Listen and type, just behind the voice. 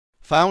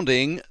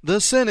Founding the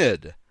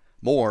Synod.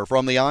 More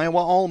from the Iowa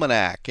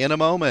Almanac in a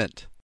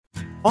moment.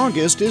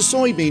 August is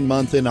soybean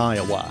month in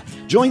Iowa.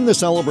 Join the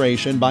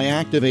celebration by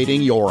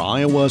activating your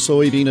Iowa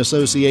Soybean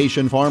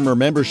Association farmer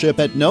membership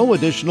at no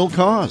additional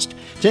cost.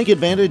 Take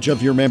advantage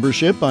of your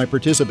membership by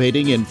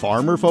participating in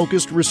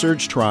farmer-focused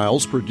research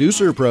trials,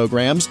 producer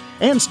programs,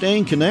 and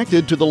staying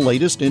connected to the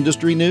latest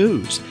industry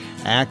news.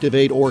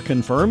 Activate or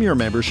confirm your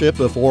membership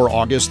before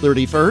August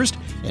 31st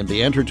and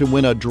be entered to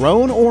win a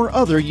drone or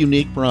other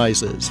unique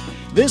prizes.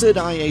 Visit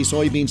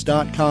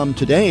iasoybeans.com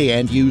today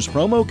and use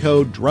promo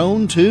code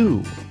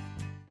DRONE2.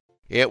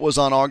 It was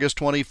on August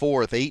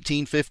 24,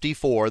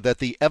 1854, that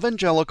the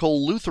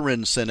Evangelical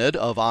Lutheran Synod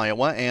of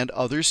Iowa and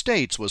other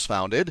states was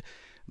founded.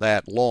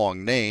 That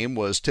long name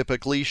was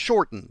typically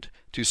shortened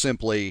to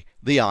simply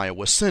the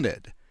Iowa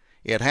Synod.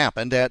 It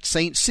happened at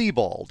St.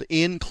 Sebald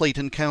in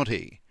Clayton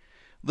County.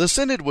 The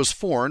synod was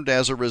formed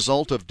as a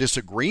result of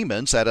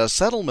disagreements at a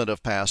settlement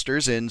of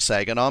pastors in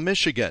Saginaw,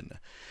 Michigan.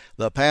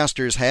 The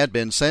pastors had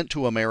been sent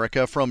to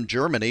America from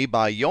Germany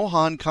by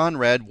Johann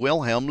Conrad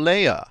Wilhelm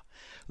Leah.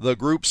 The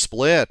group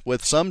split,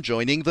 with some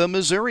joining the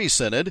Missouri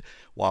Synod,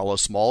 while a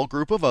small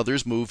group of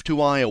others moved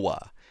to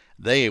Iowa.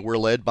 They were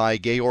led by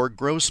Georg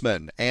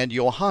Grossmann and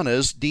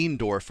Johannes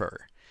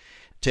Diendorfer.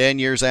 10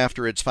 years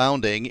after its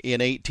founding,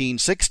 in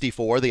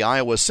 1864, the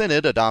Iowa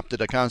Synod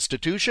adopted a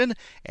constitution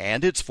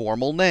and its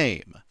formal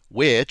name,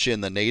 which,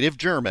 in the native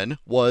German,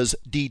 was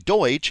Die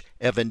Deutsche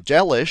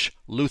Evangelische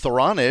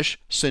Lutheranische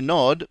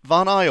Synod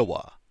von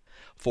Iowa.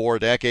 4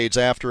 decades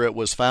after it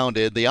was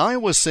founded, the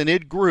Iowa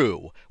Synod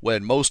grew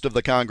when most of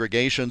the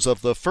congregations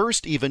of the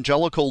First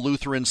Evangelical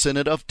Lutheran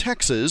Synod of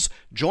Texas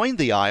joined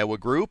the Iowa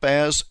group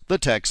as the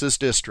Texas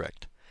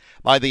District.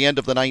 By the end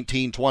of the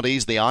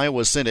 1920s, the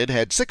Iowa Synod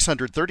had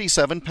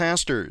 637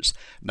 pastors,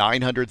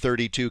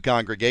 932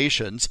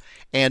 congregations,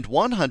 and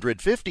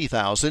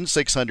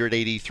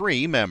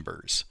 150,683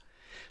 members.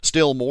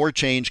 Still more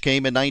change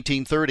came in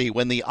 1930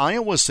 when the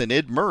Iowa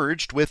Synod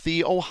merged with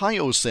the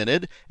Ohio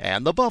Synod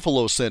and the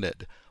Buffalo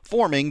Synod,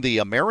 forming the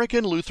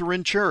American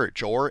Lutheran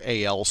Church, or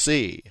ALC.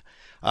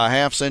 A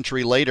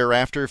half-century later,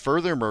 after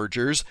further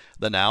mergers,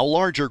 the now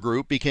larger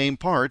group became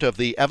part of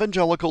the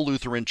Evangelical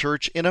Lutheran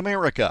Church in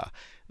America,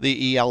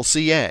 the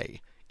ELCA,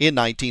 in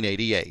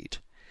 1988.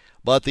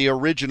 But the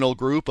original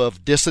group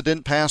of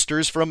dissident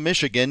pastors from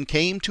Michigan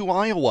came to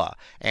Iowa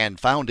and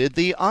founded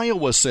the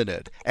Iowa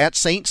Synod at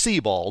St.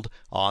 Sebald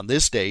on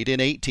this date in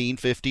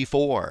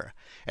 1854.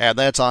 And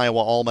that's Iowa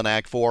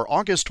Almanac for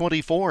August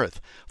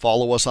 24th.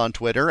 Follow us on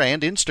Twitter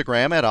and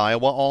Instagram at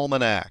Iowa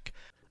Almanac.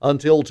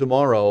 Until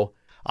tomorrow,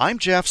 I'm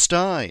Jeff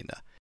Stein.